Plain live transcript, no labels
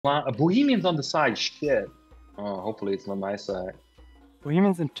Bohemians on the side, shit. Oh, hopefully it's not my side.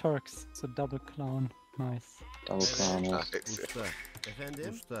 Bohemians and Turks, so double clown. Nice. Double clown. Nice. Usta.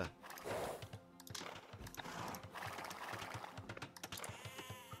 Efendim? Usta.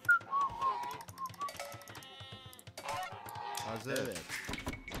 Hazır. Evet.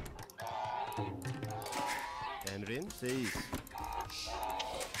 Emrin seyiz.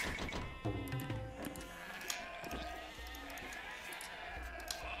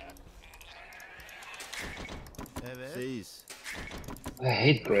 Evet. Seyiz. I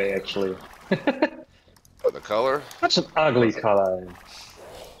hate gray actually. Oh, the color? Such an ugly color.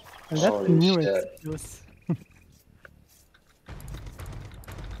 And that's Holy the new shit. excuse.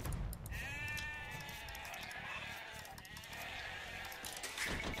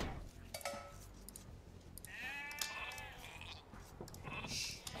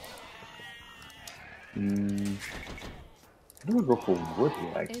 I'm gonna go for wood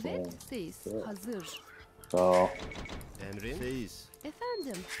here actually. Evet, seyiz. Hazır. So, Emrin seyiz.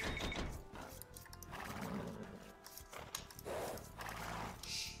 Efendim.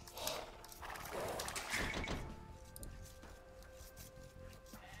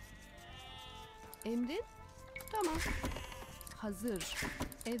 Emrin? Tamam. Hazır.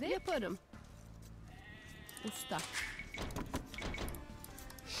 Evet. Yaparım. Usta.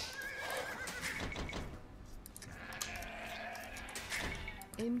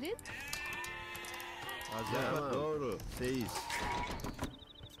 Emrin? Hazır. Tamam. Doğru. Seyiz.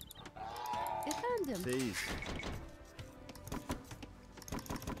 Efendim. Seyiz.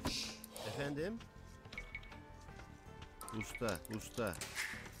 Efendim? Usta. Usta.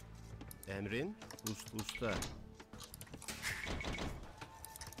 Emrin? Usta.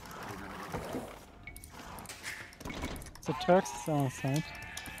 So Turks is our side.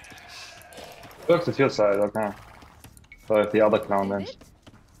 Turks is your side, okay. So if the other clown then. Evet.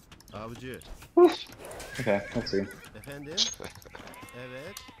 Avcı. Okay, let's see. Efendim?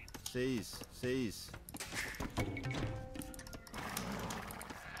 Evet. Seyiz.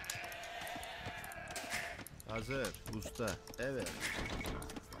 Hazır. Usta. Evet.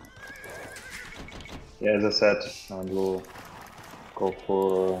 Yeah, as I said, I will go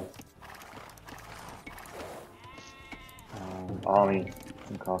for army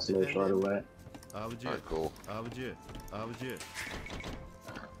and castle age right away. Avcı. Alright, cool. Avcı.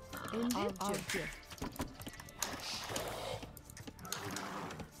 Emrin? Avcı.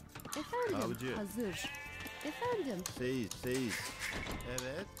 Efendim. Avcı. Hazır. Efendim. Seyiz.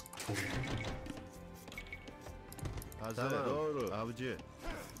 Evet. Hazır. Tamam. Doğru. Avcı.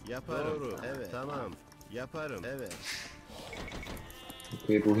 Yaparım. Doğru. Evet. Tamam. Yaparım. Evet.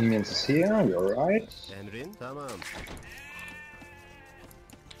 Okay, Bohemians is here, you're right. Emrin. Tamam.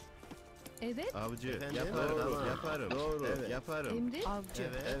 Evet. Avcı. Efendim? Yaparım. Tamam. Yaparım. Doğru. Evet. Yaparım. Emrin?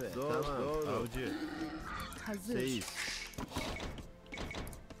 Avcı. Evet. Doğru. Tamam. Doğru. Avcı. Hazır. Seyiz.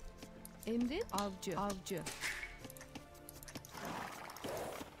 Emrin? Avcı.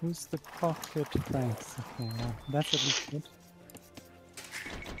 Who's the pocket Franks? Okay, yeah. That's at least good.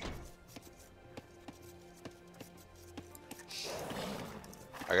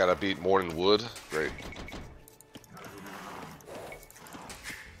 I gotta beat more than wood. Great.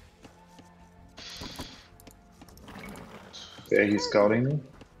 Yeah, he's scouting me.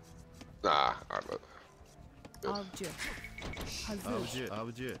 Nah, I'm Avcı. Hazır.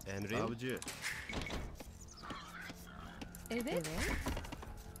 Avcı. Emrin. Avcı. Evet.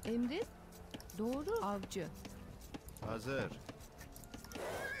 Emrin? Doğru. Avcı. Hazır.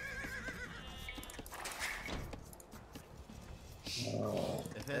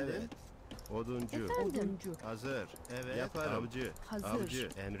 Efendim? Oduncu. Efendim. Hazır. Evet. Yaparım. Avcı. Hazır. Avcı.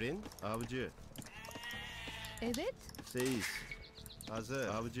 Emrin. Avcı. Evet. Seyiz. Hazır.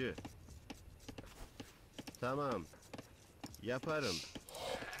 Avcı. Tamam. Yaparım.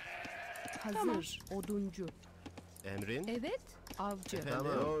 Hazır. Oduncu. Emrin. Evet. Avcı.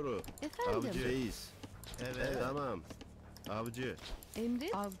 Tamam. Doğru. Efendim. Avcı. Seyiz. Evet. Tamam. Avcı.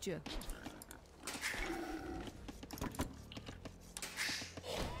 Emrin? Avcı.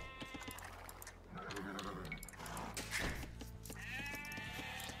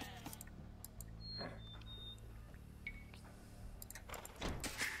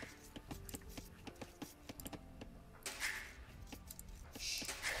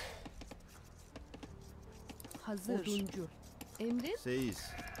 Hazır. Oduncu. Emrin? Seyiz.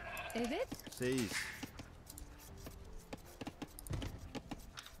 Evet. Seyiz.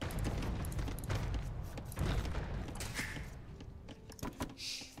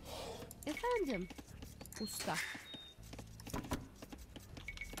 Efendim. Usta.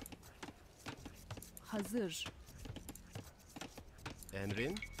 Hazır.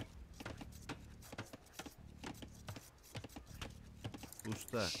 Emrin.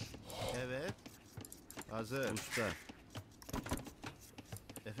 Usta. Evet. Hazır. Usta.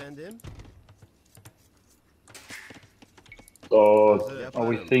 Efendim? So, Hazır. are we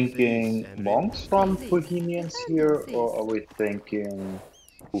Yaparım. thinking Emrin. monks from Seis. Bohemians Efendim, here, seis. or are we thinking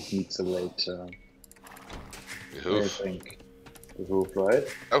Buchmieter later? The What do you hoof. think? The hoof, right?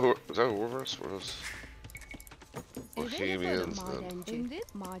 Oh, is that Warverse? What else? Evet, Bohemians. yaparım. And Madenci. Emrin.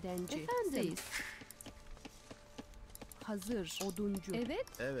 Madenci. Efendim. Seis. Hazır. Oduncu. Evet.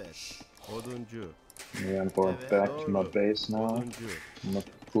 Evet. Oduncu. Yeah, I'm going Evet, back to my doğru. base now. Oduncu. I'm not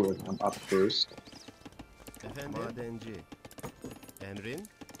sure I'm up first. Efendim? Madenci. Emrin?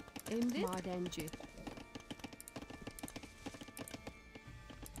 Emrin. Madenci.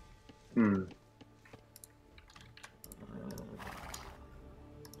 Hmm.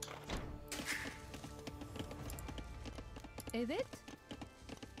 Evet.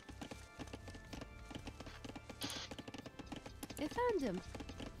 Efendim.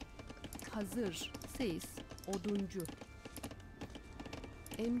 Hazır. Seis. Oduncu.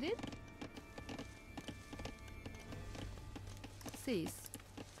 Emrin. Seis.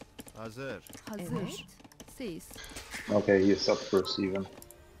 Hazır. Hazır. Evet. Seis. Okay, he's up first even.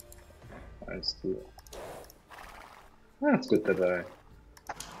 I see. That's good that I...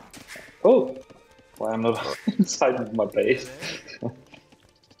 Oh! Why I'm not inside of my base?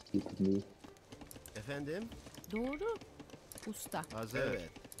 You could move. Efendim? Doğru. Usta. Hazır. Evet.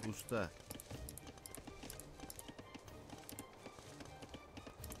 Usta.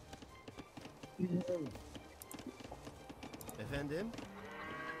 Efendim?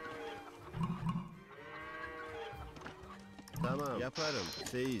 Tamam. Yaparım.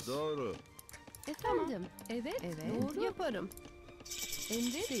 Seyiz. Doğru. Efendim. Evet. Evet. Doğru. Yaparım.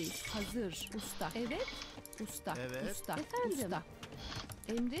 Emrin. Seis. Hazır. Usta. Evet. Usta. Evet. Usta. Efendim. Usta.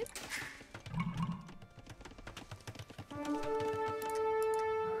 Emrin.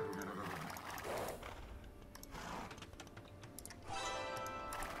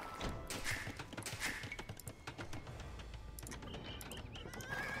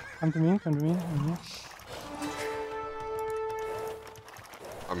 Come to me, come to me. I'm here.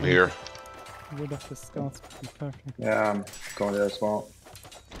 I'm here. Rid of the scouts would be perfect. Yeah, I'm going there as well.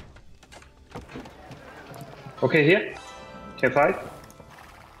 Okay, here. Can fight?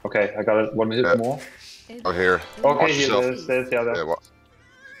 Okay, I got it. 1 minute Yeah. more. Evet. I'm here. Okay, Watch here, yourself. there's the other. Yeah,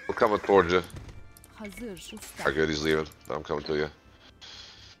 we're coming towards you. Hazır. Usta. Alright, good, he's leaving. I'm coming to you.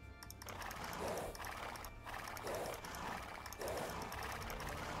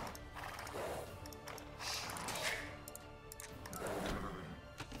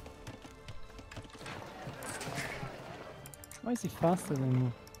 Why is he faster than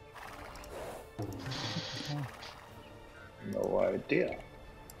me? No idea.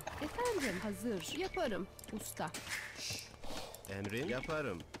 Efendim. Hazır. Yaparım. Usta. Emrin?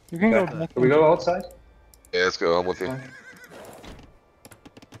 Yaparım. You can go Okay. back. Can we go outside? Yeah, let's go. I'm with you.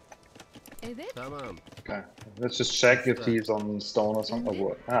 Evet. Tamam. Okay. Let's just check if he's on stone or something. Or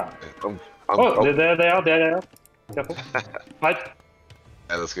what? Ah. I'm Oh, there they are. There they are. Careful. Fight.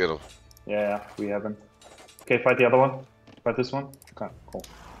 yeah, let's get him. Yeah, we have him. Okay, fight the other one. Fight this one. Okay, cool.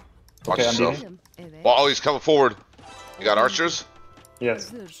 Watch Okay, I'm yourself. leaving. Efendim. Evet. Oh, he's coming forward. You got archers?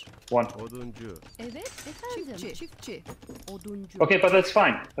 Yes, Hazır. one. Oduncu. Evet. Efendim. Çiftçi. Oduncu. Okay, but that's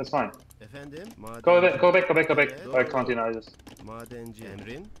fine. That's fine. Efendim? Madenci. Go back, go back, go back, go back. Evet, I doğru. can't deny this. Madenci.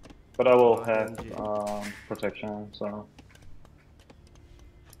 Emrin? But I will have Madenci. protection, so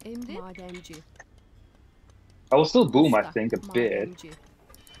Emrin. Madenci. I will still boom. I Usta. think a bit. Madenci.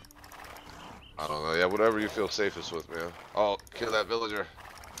 I don't know. Yeah, whatever you feel safest with, man. Oh, kill that villager.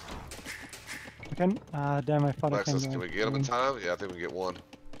 You can. Ah, damn! I thought I Alexis, can can go. we get him in time? Yeah, I think we get one.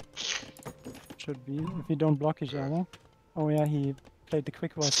 Should be if we don't block each other. Oh yeah, he played the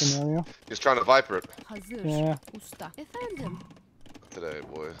quick voice scenario. He's trying to viper it Hazır. Yeah. Usta. Efendim. today,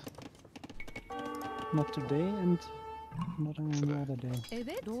 boy. Not today and not any other day.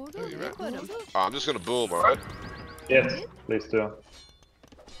 Evet. Doğru. Are you ready? Yaparım. Oh, I'm just gonna boom, alright? Yes, please do.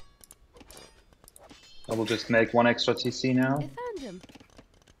 I will just make one extra TC now. Efendim.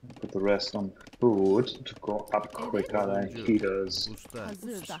 Put the rest on food to go up quicker than he does. Usta.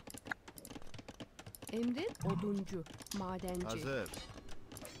 Hazır. Usta. Emrin. Oduncu. Madenci. Hazır.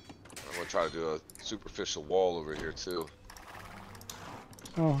 I'm gonna try to do a superficial wall over here, too.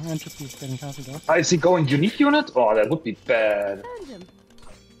 Oh, entropy is getting castled off. Ah, is he going unique unit? Oh, that would be bad. Efendim.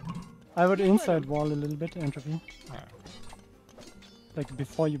 I would inside wall a little bit entropy. Like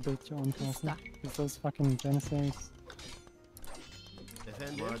before you build your own castle. Usta. With those fucking janissaries.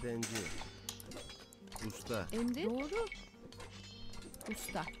 Efendim? Madenci. Usta. Emrin. Doğru.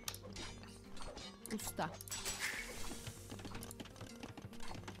 Usta. Usta.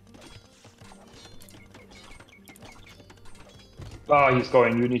 Oh, he's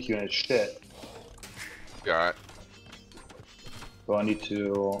going unique unit. Shit. You alright? So I need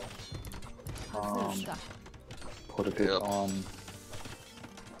to Hazır usta. put a bit Yep. on.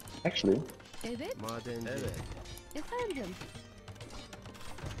 Actually, Evet. Madenci. Evet. Efendim.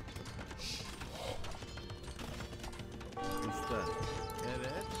 Usta.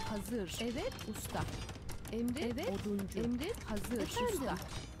 Evet. Hazır. Evet usta. Emret. Evet. Oduncu. Emret. Hazır. Efendim. Usta.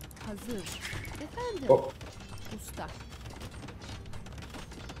 Hazır. Efendim. oh, Usta.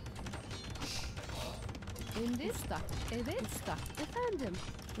 Emret. Usta. Evet. Usta. Efendim.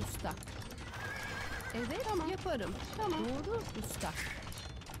 Usta. Evet. Tamam. Yaparım. Tamam. Doğru. Usta.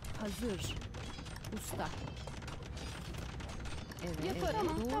 Hazır. Usta. Evet. Yaparım.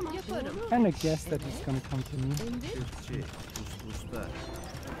 Doğru. Tamam. Yaparım. Kind of guessed that he's gonna come to me. Emret. Çiftçi. Usta.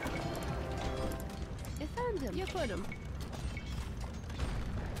 Efendim. Yaparım.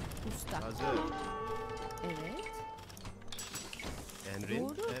 Usta. Hazır. Tamam. Evet. Emrin.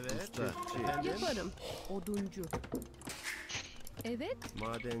 Doğru. Evet. Usta. Yaparım. Efendim. Yaparım. Oduncu. Evet.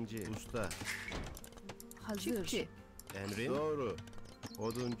 Madenci. Usta. Hazır. Çiftçi. Emrin. Doğru.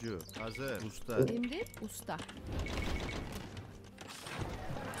 Oduncu. Hazır. Usta. Emret. Usta.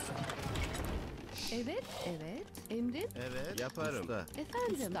 Evet. Evet. Emret. Evet. Yaparım. Usta.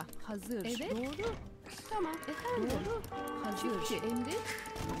 Efendim. Usta. Hazır. Evet. Doğru. Tamam. Efendim. Doğru. Hazır. Çiftçi. Emret.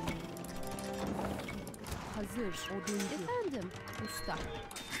 Hazır. Oduncu. Efendim. Usta.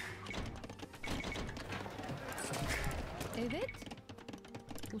 Evet.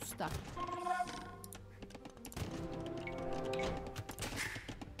 Usta.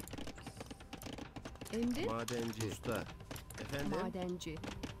 Emret. Madenci. Usta. Efendim. Madenci.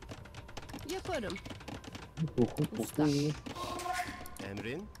 Yaparım. Usta.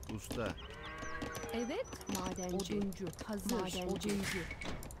 Emrin. Usta. Evet. Madenci. Oduncu. Hazır. Madenci. Oduncu.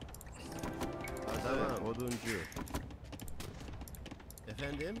 Tamam. Oduncu.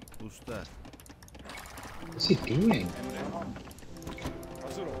 Efendim. Usta. what's he doing?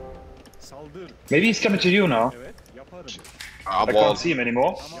 Hazır ol. Saldır. Maybe he's coming to you now. Evet, yaparım. I'm I can't walled. see him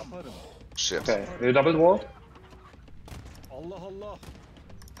anymore. Yaparım. Shit. Okay, you double walled? Allah Allah.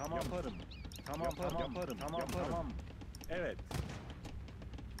 Tamam. Yaparım. Tamam, yaparım. Tamam. Evet.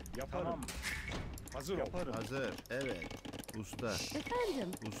 Yaparım. Hazır ol. Yaparım. Hazır. Evet. Usta.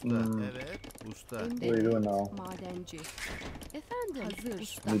 Efendim. Usta. Evet. Usta. What are you doing now? Madenci. Efendim. Hazır.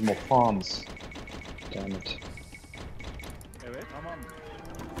 Usta. Need more farms. Damn it. Evet, tamam.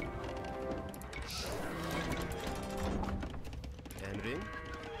 Emrin.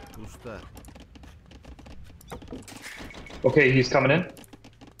 Usta. Okay, he's coming in.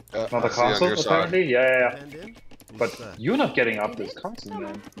 Another I see on castle, your side. apparently. Yeah. Efendim. But Usta. you're not getting up this Evet. castle, Tamam.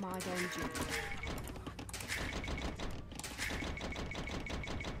 man. Madenci.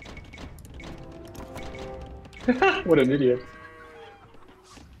 What an idiot.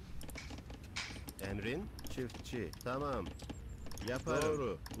 Emrin. Çiftçi. Tamam. Yaparım.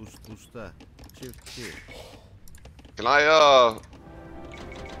 Doğru. Usta. Çiftçi. Can I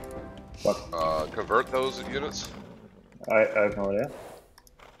What? convert those units? I have no idea.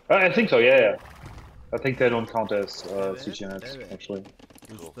 I think so, yeah. I think they don't count as siege units, evet. actually.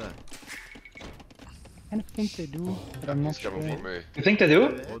 Usta. I kind of think they do, but I'm not He's coming sure. for me. You think they do?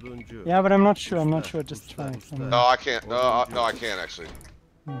 Evet. Oduncu. Yeah, but I'm not sure. I'm not Usta, sure. Just usta, try. usta. No, I can't. No, I can't actually.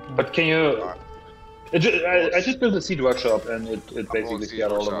 Okay. But can you... I just built a seed workshop and it basically siege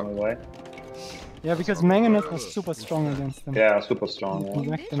scared all of workshop. them away. Yeah, because Mangonel was super strong against them. Yeah, super strong, You yeah.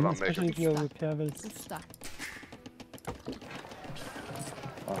 wreck them, That's what I'm especially if you have repair wills. Usta.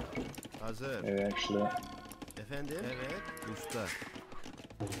 Hazır. Yeah, actually. Efendim. Evet. Usta.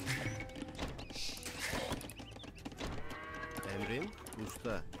 Emrin.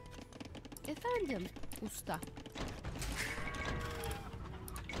 Usta. Efendim. Usta.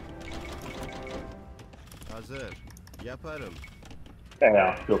 Hazır. Yaparım.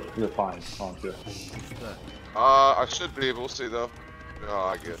 Yeah, you're fine, aren't you? Usta. I should be. We'll see though.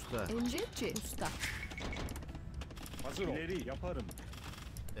 No, I get. Usta. Emretçi. Usta. Hazır ol. İleri yaparım.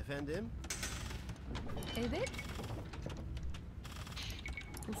 Efendim. Evet.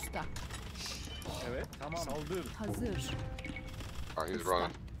 Usta. Evet, tamam. Saldır. Hazır. Oh, he's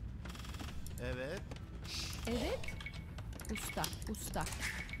running. Evet. Evet. Usta. Usta.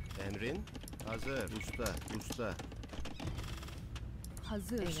 Emrin. Hazır. Usta.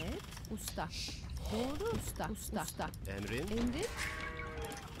 Hazır. Evet. Usta. Doğru. Usta. Usta. Emrin. Emret.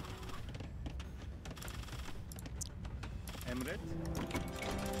 Emret.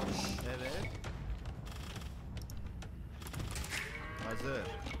 Evet. Hazır.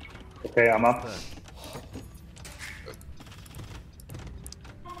 Okay, I'm up. Usta.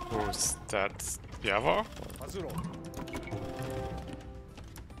 Who's that? Java? Hazır ol.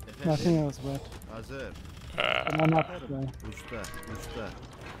 I think I was wet. Hazır. But I'm not well. Usta. Usta.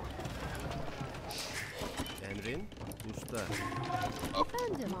 Emrin. Usta.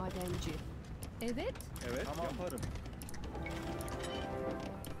 Efendim madenci. Evet. Evet, yaparım.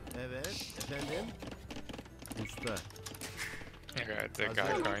 Evet. Efendim. Usta. Okay, the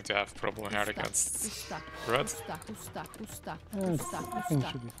guy going to have problem here against Usta. red. Usta. Usta. Usta. Yeah, Usta. I think it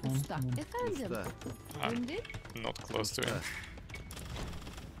Usta. should be fine. Usta. Yeah. Efendim. Usta. Emrin. Not close to him.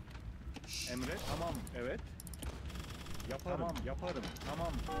 Emret, tamam, evet. Yaparım, tamam, yaparım,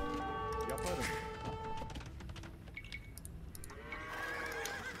 tamam. Yaparım.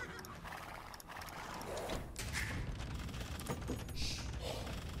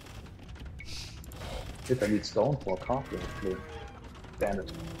 Shit, I need stone for a castle. actually. Damn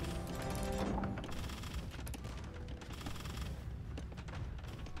it.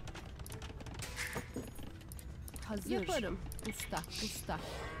 Hazır. Yaparım. Usta. Usta.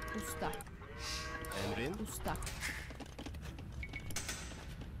 Usta. Emrin. Usta.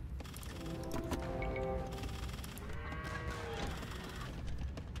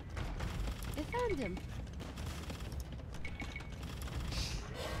 Efendim.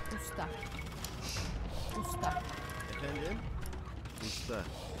 Usta. Usta. Efendim. Usta.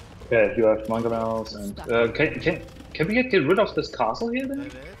 Okay, you have Mangonels and can we get rid of this castle here then?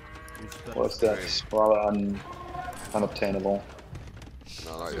 Evet. Usta. Or is that rather unobtainable?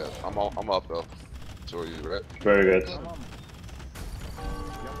 No, not yet. I'm up though. So are you, right? Very good. Tamam.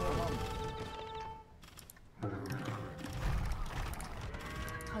 Yaparım.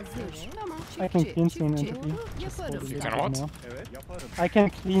 Hazır. Tamam. I can Çiftçi. clean soon Çiftçi. entropy. Just hold a Yaparım. little can bit what? more. Evet, yaparım. I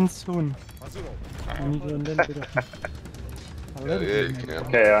can clean soon. Hazır ol. I need a little bit of a little Yeah, you bit more. can.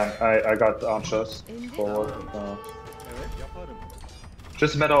 Okay, I got archers Emrin. forward. Evet, yaparım.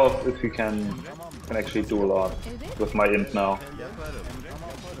 Just a matter of if we can Tamam, actually do a lot Evet. with my int now. Yaparım. Emret,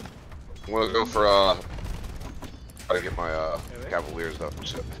 yaparım. I'm gonna go for try to get my cavaliers up and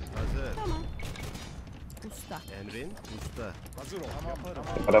shit. Hazır. Tamam. Usta. Emrin. Usta. Hazır ol, yaparım.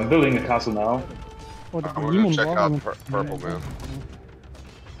 But I'm building a castle now. Oh, the We're gonna demon check war out unit. purple, man.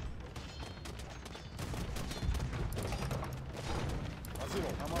 Hazır ol,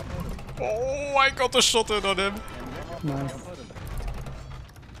 tamam, yaparım. Oh, I got a shot in on him. Nice. Yaparım.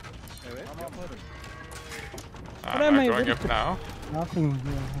 Evet, yaparım. But am I I'm going ready up to- now. Nothing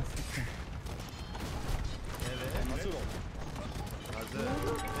here has to say. Evet. Hazır ol. Hazır.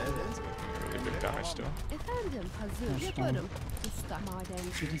 Evet. Pretty big damage though. Efendim. Hazır. Yaparım. Usta.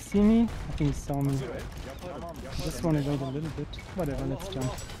 Madenci. Did he see me? I think he saw me. Hazır ol. Yaparım. Tamam, yaparım. Just want to wait a little bit. Whatever, let's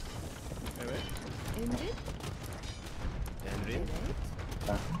jump. Evet, Emrin. Emrin.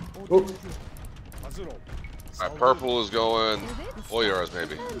 Oh, hazır ol. Alright, purple is going. Evet. All yours,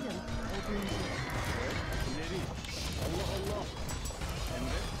 maybe. Efendim. Oduncu. İleri. Allah Allah.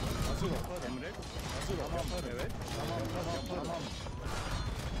 Emret, hazır ol. Emret, hazır ol. Yaparım. Evet, tamam, yaparım. Tamam.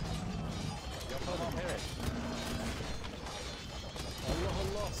 Yaparım, evet. Allah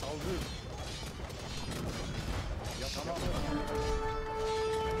Allah, saldır. Yaparım.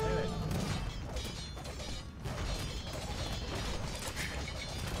 Evet.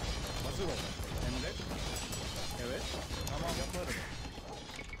 Hazır ol. Emret. Evet, tamam, yaparım.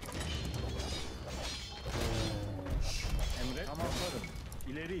 Emret, tamam, yaparım.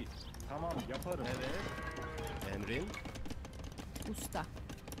 İleri, tamam, yaparım. Evet. Emrin. Usta.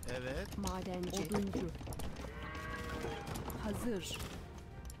 Evet. Madenci. Oduncu. Hazır.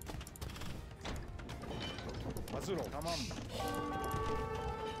 Hazır ol, tamam.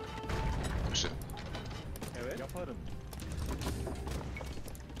 Shit. Evet, yaparım.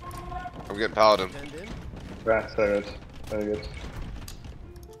 I'm getting paladin. Efendim. right, very good. Very good.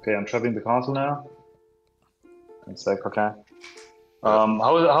 Okay, I'm trapping the castle now. It's like, okay.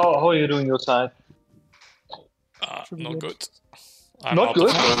 How are you doing your side? Should be Not good. good. I'm Not out good?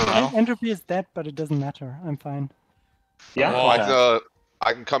 of mana now. Entropy is dead, but it doesn't matter. I'm fine. Yeah? Oh, Okay.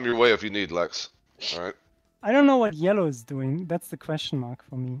 I can come your way if you need, Lex. Alright. I don't know what yellow is doing. That's the question mark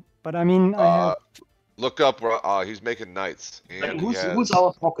for me. But I mean, I have... Look up, he's making knights. And he has, Who's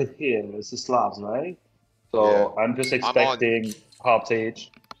our pocket here? It's the Slavs, right? So Yeah. I'm just on- expecting half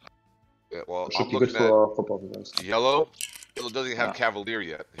stage. yeah, well, Should I'm be good looking at for football players. yellow. Yellow doesn't have Yeah. cavalier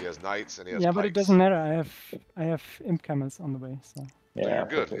yet. He has knights and he has Yeah, but it pikes. doesn't matter. I have imp camels on the way, so... So Yeah, you're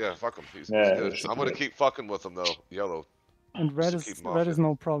good. perfect. Yeah, fuck him. He's Yeah, good. it should I'm be gonna good. keep fucking with him though. Yellow. And red Just is keep 'em off red is it.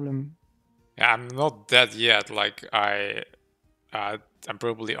 no problem. Yeah, I'm not dead yet. Like I'm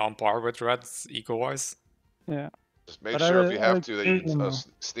probably on par with Reds eco-wise. Yeah. Just make But I sure if will- you I have will to that kill you can him now.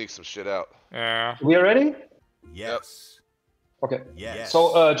 sneak some shit out. Yeah. We are ready? Yes. Okay. Yes.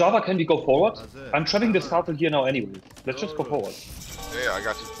 So, Java, can we go forward? Hazır. I'm trapping this Tamam. castle here now anyway. Let's just go Doğru. forward. Yeah, I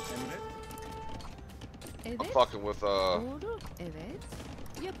got you. I'm Evet. fucking with Doğru. Evet.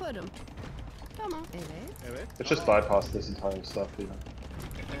 Yaparım. Tamam. Evet. Evet. Let's just bypass this entire stuff, you know.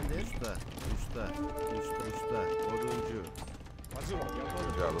 Efendim? Usta. Oduncu. Hazır ol.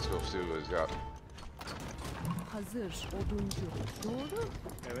 Yaparım. yeah. Let's go see what he's got. Hazır. Oduncu. Doğru.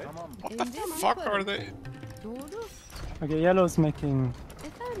 Evet. Tamam. Emre Fuck yaparım. are they? Doğru. Okay, yellow's making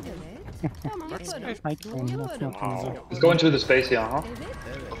Efendim. Evet. Tamam yaparım. microphone. That's Yaparım. not easy. He's going to the space here, huh?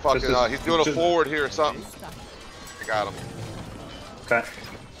 Evet. Fucking, This is- he's doing a just- forward here or something. Usta. I got him. Okay.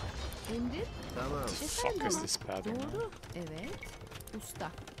 Emre. Tamam. Fuck is Efendim. this pattern? Doğru. Evet.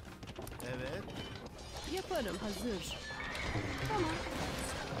 Usta. Evet. Yaparım. Hazır. Tamam.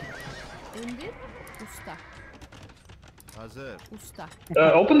 Emre. Usta. Hazır. Usta.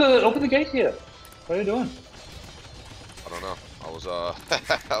 Open the gate here. What are you doing? I don't know. I was I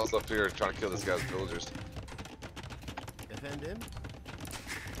was up here trying to kill this guy's villagers. Efendim?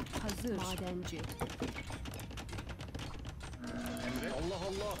 Hazır. Madenci. Emre. Allah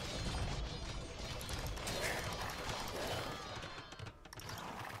Allah.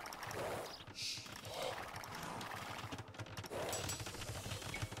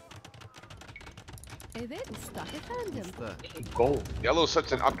 Evet. Usta. Efendim. Usta. Gold. Yellow's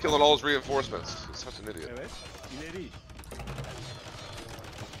such an. I'm killing all his reinforcements. He's such an idiot. Evet. İleri.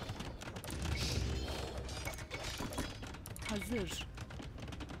 Hazır.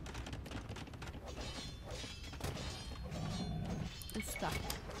 Usta.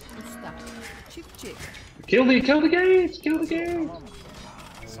 Usta. Çiftçi. Kill the gates! Kill the gates! Tamam.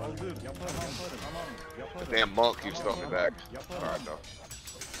 Saldır. Yaparım. Tamam. Yaparım. Damn monk keeps throwing me back. Yaparım. Alright, no.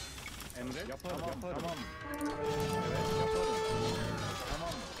 Emre. Yaparım. Tamam. Evet. Yaparım.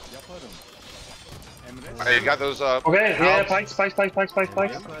 Tamam. Yaparım. Emre. Hey, you got those Okay, yeah, hounds? pikes.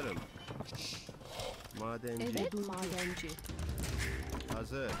 Yaparım. Madenci. Evet. Madenci.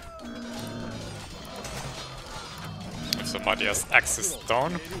 Hazır. If somebody has access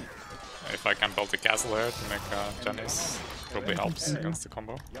stone, if I can build a castle here to make Jenny's, probably helps against the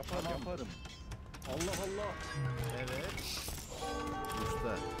combo. Yaparım. Allah Allah. Evet.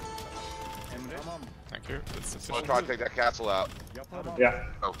 Usta. Emre. Tamam. Thank you. It's Let's sufficient. try to take that castle out. Yaparım. Yeah.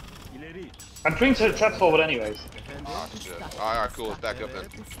 İleri. I'm trying to trap forward anyways. Efendim? Ah, shit. Alright, cool. Let's back up then.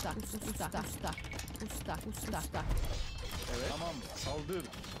 Usta. Usta. Evet. Tamam. Saldır.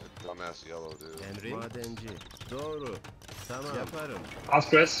 Dumbass yellow dude. Emri. Madenci. Doğru. Tamam. Yaparım.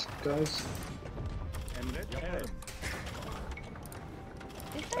 Fast press, guys. Emre. Yaparım.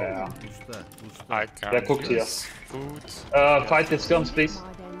 Yeah. Usta. I can Yeah, cooked here. use food. Fight the skirms, please.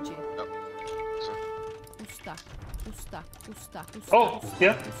 Madenci. Yep. Usta. Oh,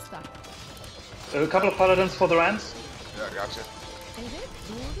 here. Usta. A couple of paladins for the rams. Yeah, I gotcha. Evet.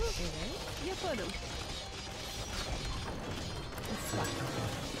 Doğru. Evet. Yaparım. Usta.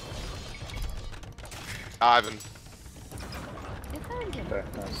 Ivan. Efendim. Okay,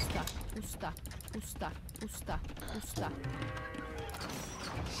 nice. Usta.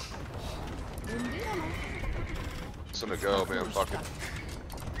 Emre ama. It's gonna go, man. Fuck it.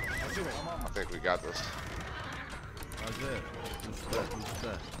 I think we got this. Hazır.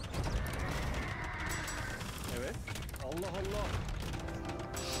 Usta. Evet. Allah Allah.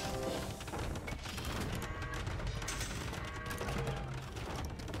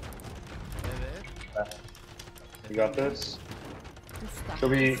 Evet. We got this. Usta.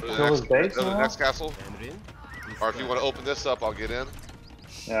 Should we Go to kill his base go to the now? next castle. Emrin. Or if you want to open this up, I'll get in.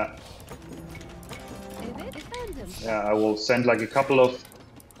 Yeah. Evet efendim. Yeah, I will send like a couple of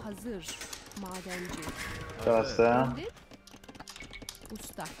Hazır. Madenci. guys there. Emre.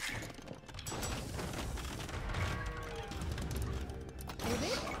 Usta.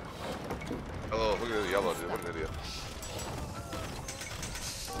 Evet. Oh, look at the yellow dude. What an idiot.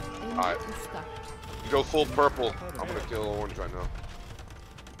 Emre. Alright. Usta. You go full purple. I'm gonna kill orange right now.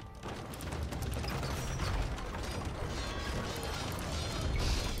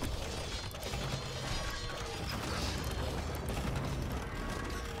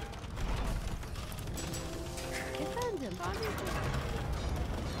 Efendim.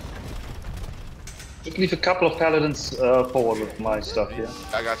 Just leave a couple of paladins forward with my stuff here.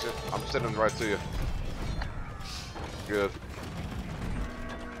 I got you. I'm sending them right to you. Good.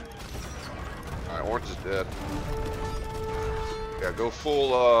 Alright, orange is dead. Yeah, go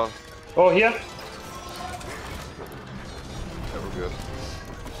full, Oh, here. yeah, we're good.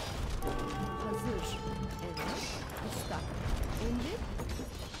 Hazır. Evet. Usta. Emre.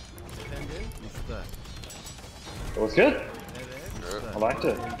 Efendim. Usta. That was good. Evet. I liked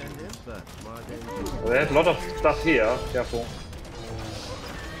it. Efendim. Usta. Madenci. They have a lot of stuff here. Careful.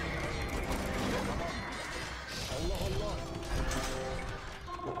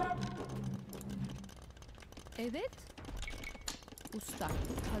 Evet. Usta.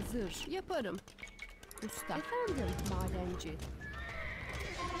 Hazır. Yaparım. Usta. Efendim. Madenci.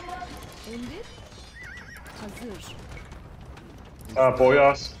 Emir. Hazır.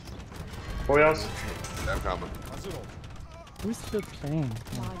 Boyas. Boyas. I'm coming. Hazır ol. Who's still playing?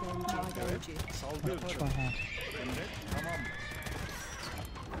 Madenci. Saldır. Try hard. Emret. Tamam.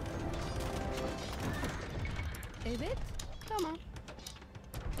 Evet. Tamam.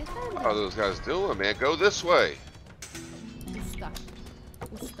 Efendim. What are those guys doing, man? Go this way. Usta.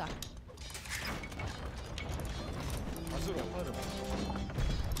 Usta. Hazır ol. Yaparım.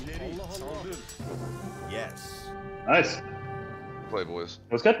 İleri. Saldır. Yes. Nice. Play, boys.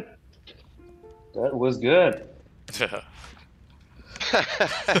 That was good. That was good.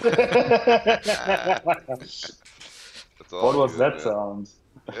 That's all What was good, that man. sound?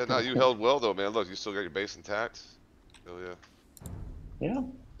 Yeah, no, you held well though, man. Look, you still got your base intact. Hell yeah. Yeah,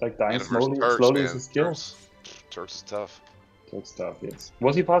 like dying And versus slowly, slowly is man. a skill. Turks is tough. Good stuff, yes.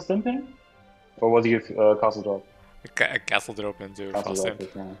 Was he past limping? Or was he castle drop? Castle drop into Castle fast drop,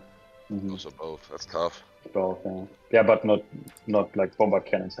 imp. yeah. Mm-hmm. Also both. That's tough. Both, yeah. Yeah, but not like bombard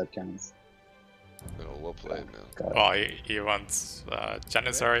cannons, head cannons. You know, well played, man. Got it. Oh, he went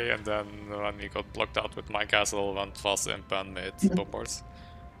Janissary, and then when he got blocked out with my castle, went fast imp and made bombards.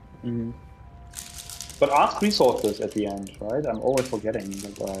 Mhm. But ask resources at the end, right? I'm always forgetting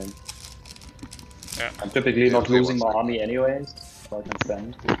that Yeah. I'm typically Yeah, not play losing my one army anyways, so I can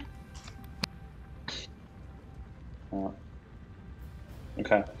spend. Yeah.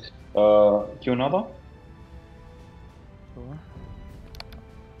 Okay. Do another? Sure.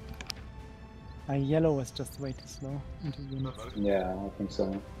 Yellow was just way too slow into units. Yeah, I think so.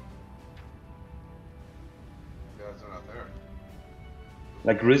 Guys are not there.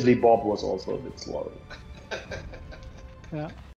 Like Grizzly Bob was also a bit slow. Yeah.